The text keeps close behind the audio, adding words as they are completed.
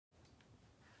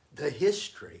The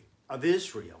history of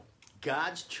Israel,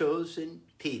 God's chosen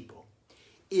people,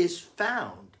 is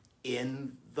found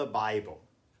in the Bible.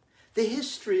 The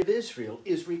history of Israel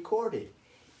is recorded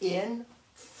in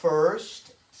 1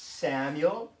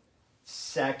 Samuel,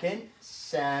 2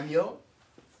 Samuel,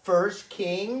 1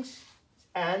 Kings,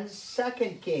 and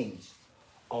 2 Kings,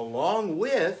 along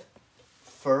with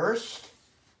 1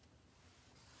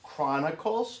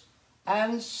 Chronicles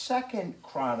and 2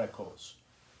 Chronicles.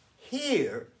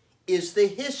 Here is the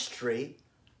history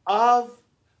of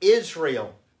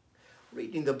Israel.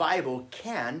 Reading the Bible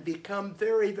can become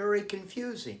very, very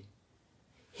confusing.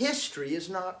 History is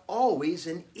not always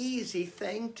an easy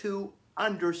thing to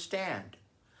understand.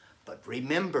 But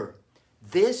remember,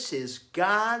 this is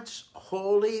God's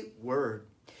holy word.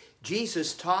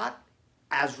 Jesus taught,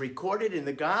 as recorded in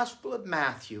the Gospel of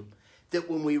Matthew, that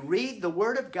when we read the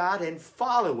word of God and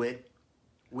follow it,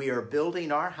 we are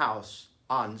building our house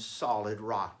on solid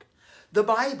rock. The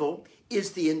Bible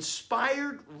is the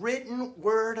inspired written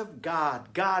word of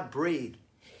God, God-breathed.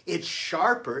 It's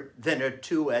sharper than a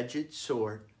two-edged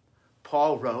sword.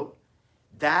 Paul wrote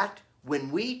that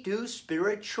when we do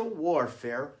spiritual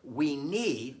warfare, we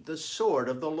need the sword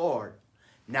of the Lord.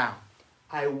 Now,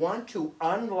 I want to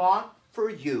unlock for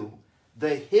you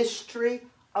the history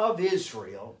of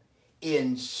Israel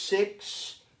in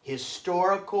 6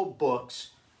 historical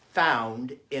books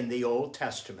found in the Old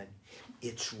Testament.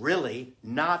 It's really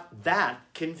not that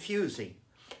confusing.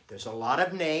 There's a lot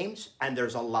of names and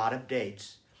there's a lot of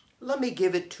dates. Let me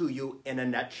give it to you in a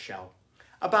nutshell.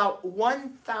 About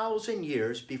 1,000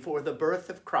 years before the birth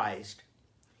of Christ,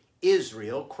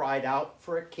 Israel cried out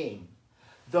for a king.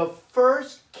 The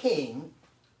first king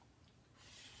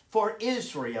for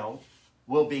Israel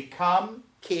will become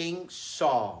King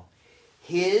Saul.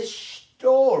 His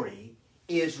story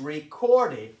is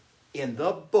recorded in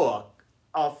the book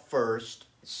of 1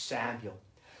 Samuel.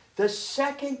 The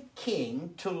second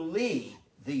king to lead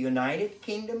the United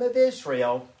Kingdom of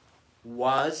Israel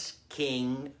was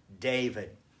King David.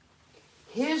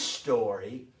 His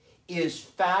story is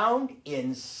found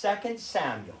in 2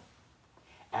 Samuel.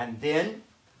 And then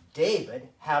David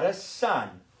had a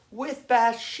son with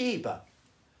Bathsheba.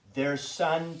 Their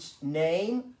son's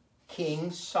name,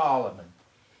 King Solomon.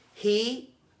 He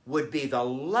would be the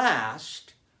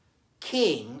last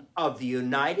king of the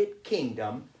United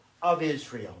Kingdom of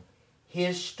Israel.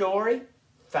 His story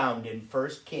found in 1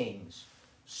 Kings.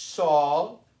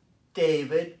 Saul,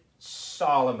 David,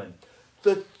 Solomon.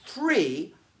 The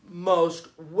 3 most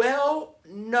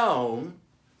well-known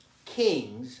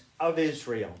kings of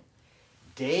Israel.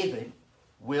 David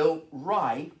will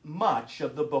write much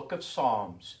of the book of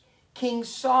Psalms. King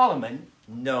Solomon,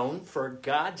 known for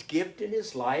God's gift in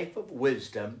his life of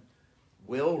wisdom,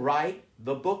 will write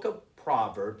the book of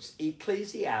Proverbs,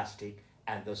 Ecclesiastic,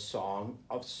 and the Song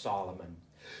of Solomon.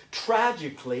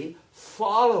 Tragically,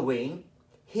 following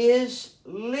his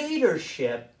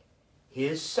leadership,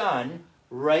 his son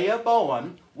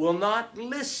Rehoboam will not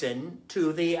listen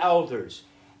to the elders,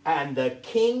 and the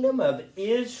kingdom of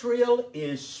Israel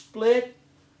is split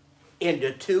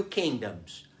into 2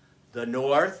 kingdoms, the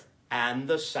north and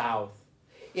the south.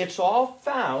 It's all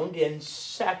found in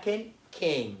 2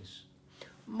 Kings.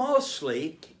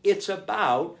 Mostly, it's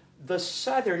about the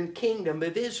southern kingdom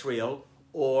of Israel,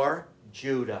 or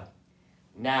Judah.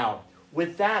 Now,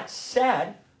 with that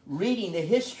said, reading the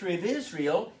history of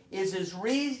Israel is as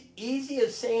easy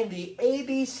as saying the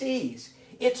ABCs.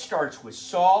 It starts with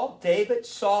Saul, David,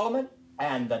 Solomon,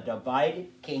 and the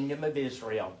divided kingdom of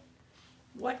Israel.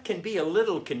 What can be a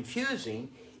little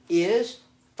confusing is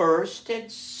 1 and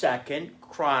 2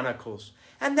 Chronicles.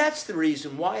 And that's the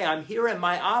reason why I'm here in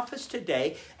my office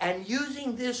today and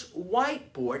using this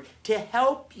whiteboard to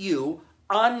help you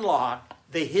unlock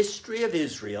the history of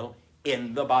Israel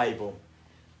in the Bible.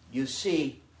 You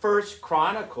see, 1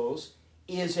 Chronicles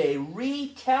is a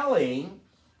retelling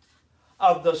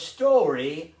of the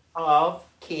story of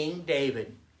King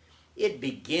David. It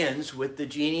begins with the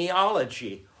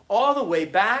genealogy, all the way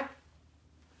back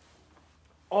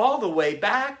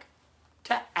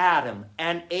to Adam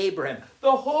and Abraham.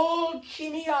 The whole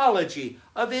genealogy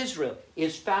of Israel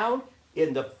is found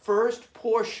in the first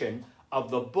portion of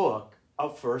the book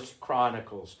of 1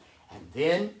 Chronicles. And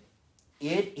then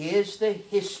it is the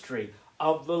history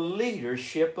of the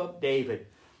leadership of David.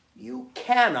 You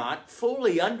cannot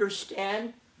fully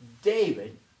understand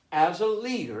David as a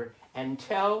leader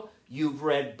until you've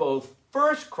read both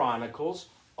 1 Chronicles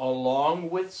along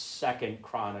with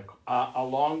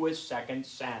 2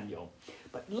 Samuel.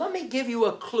 But let me give you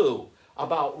a clue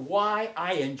about why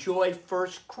I enjoy 1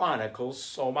 Chronicles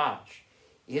so much.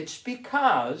 It's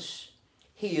because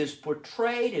he is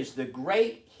portrayed as the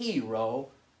great hero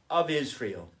of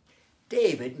Israel.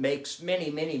 David makes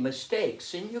many, many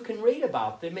mistakes, and you can read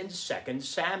about them in 2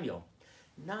 Samuel.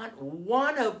 Not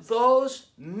one of those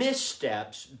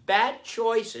missteps, bad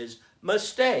choices,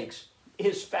 mistakes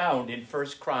is found in 1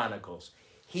 Chronicles.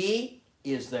 He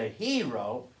is the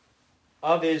hero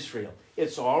of Israel.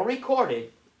 It's all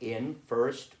recorded in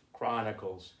 1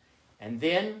 Chronicles. And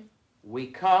then we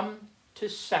come to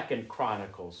 2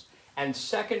 Chronicles. And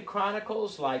 2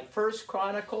 Chronicles, like 1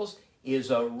 Chronicles, is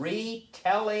a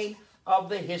retelling of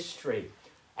the history.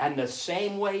 And the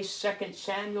same way 2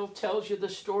 Samuel tells you the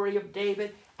story of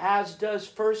David, as does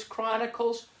 1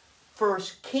 Chronicles, 1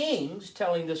 Kings,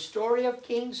 telling the story of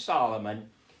King Solomon,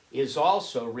 is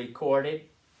also recorded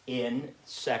in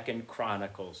 2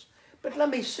 Chronicles. But let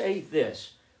me say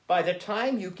this. By the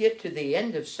time you get to the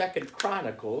end of 2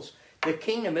 Chronicles, the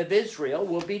kingdom of Israel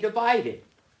will be divided.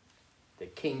 The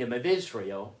kingdom of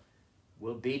Israel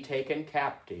will be taken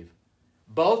captive,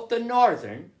 both the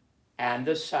northern and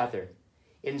the southern.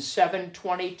 In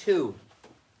 722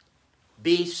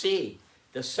 BC,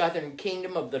 the southern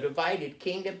kingdom of the divided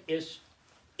kingdom is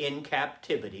in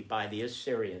captivity by the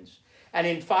Assyrians. And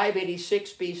in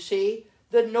 586 BC,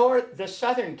 the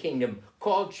southern kingdom,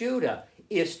 called Judah,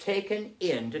 is taken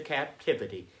into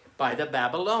captivity by the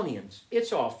Babylonians.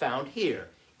 It's all found here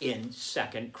in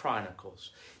 2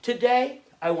 Chronicles. Today,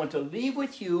 I want to leave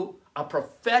with you a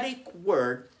prophetic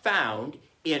word found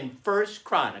in 1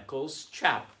 Chronicles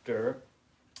chapter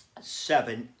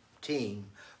 17.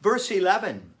 Verse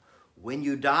 11, when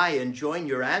you die and join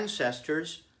your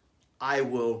ancestors, I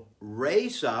will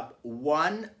raise up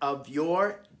one of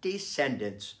your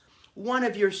descendants, one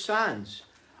of your sons.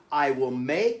 I will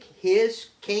make his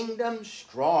kingdom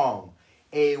strong.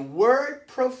 A word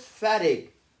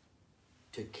prophetic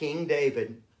to King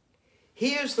David.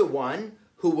 He is the one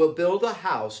who will build a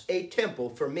house, a temple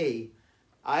for me.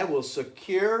 I will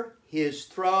secure his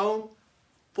throne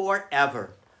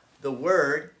forever. The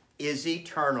word is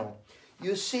eternal.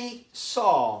 You see,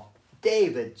 Saul,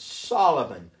 David,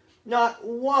 Solomon, not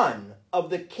one of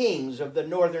the kings of the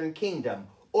northern kingdom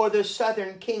or the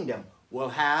southern kingdom will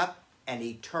have an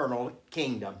eternal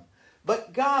kingdom.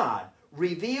 But God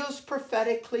reveals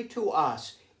prophetically to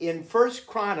us in 1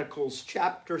 Chronicles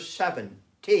chapter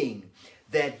 17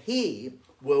 that he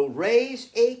will raise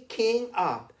a king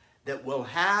up that will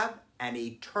have an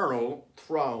eternal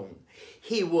throne.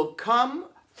 He will come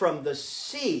from the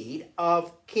seed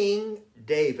of King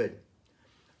David.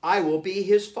 I will be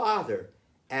his father,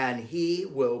 and he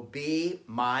will be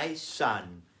my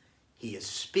son. He is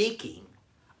speaking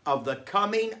of the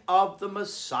coming of the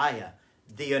Messiah,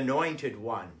 the Anointed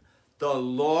One, the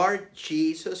Lord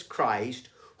Jesus Christ,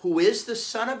 who is the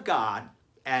Son of God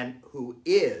and who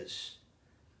is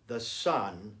the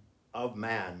Son of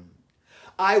Man.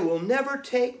 I will never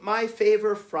take my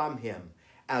favor from him,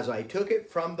 as I took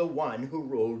it from the one who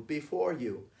ruled before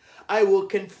you. I will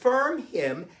confirm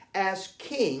him as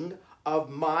king of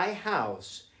my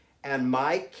house and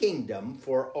my kingdom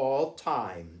for all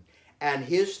time, and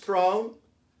his throne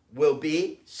will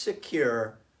be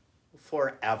secure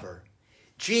forever.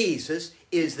 Jesus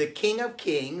is the King of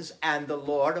Kings and the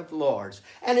Lord of Lords.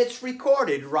 And it's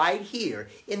recorded right here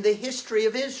in the history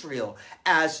of Israel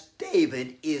as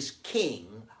David is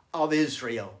King of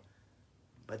Israel.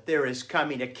 But there is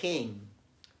coming a king.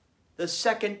 The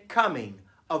second coming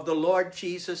of the Lord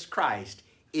Jesus Christ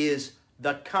is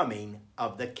the coming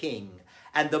of the King.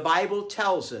 And the Bible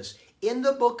tells us in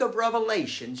the book of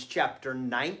Revelations, chapter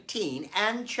 19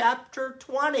 and chapter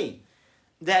 20,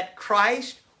 that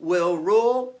Christ will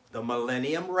rule the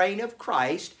millennium reign of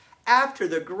Christ after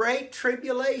the great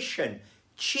tribulation.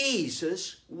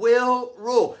 Jesus will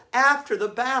rule. After the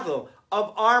battle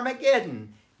of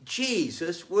Armageddon,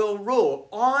 Jesus will rule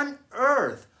on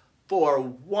earth for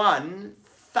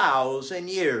 1,000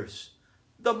 years.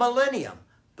 The millennium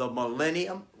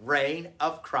reign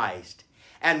of Christ.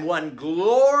 And one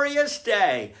glorious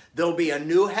day, there'll be a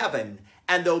new heaven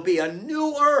and there'll be a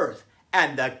new earth,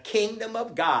 and the kingdom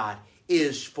of God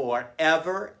is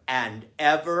forever and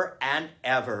ever and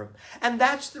ever. And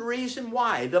that's the reason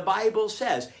why the Bible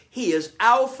says he is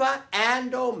Alpha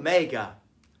and Omega,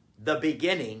 the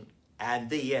beginning and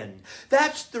the end.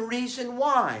 That's the reason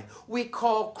why we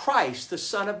call Christ the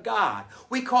Son of God.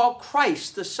 We call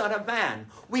Christ the Son of Man.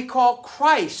 We call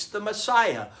Christ the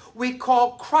Messiah. We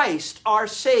call Christ our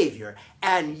Savior.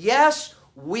 And yes,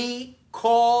 we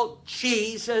call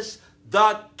Jesus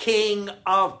the King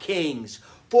of Kings.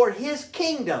 For his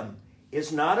kingdom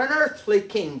is not an earthly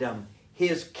kingdom.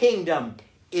 His kingdom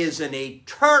is an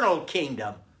eternal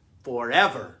kingdom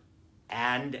forever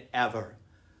and ever.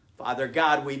 Father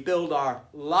God, we build our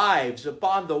lives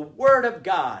upon the Word of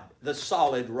God, the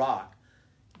solid rock.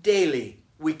 Daily,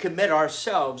 we commit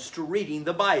ourselves to reading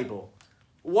the Bible,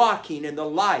 walking in the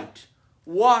light,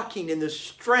 walking in the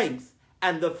strength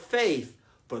and the faith.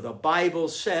 For the Bible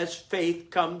says faith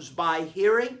comes by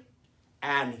hearing,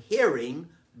 and hearing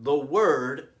the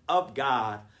Word of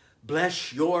God.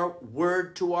 Bless your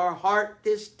word to our heart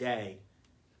this day.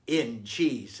 In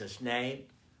Jesus' name,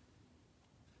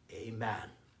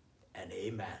 amen and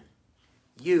amen.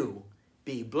 You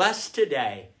be blessed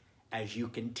today as you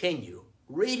continue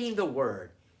reading the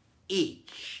Word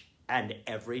each and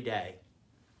every day.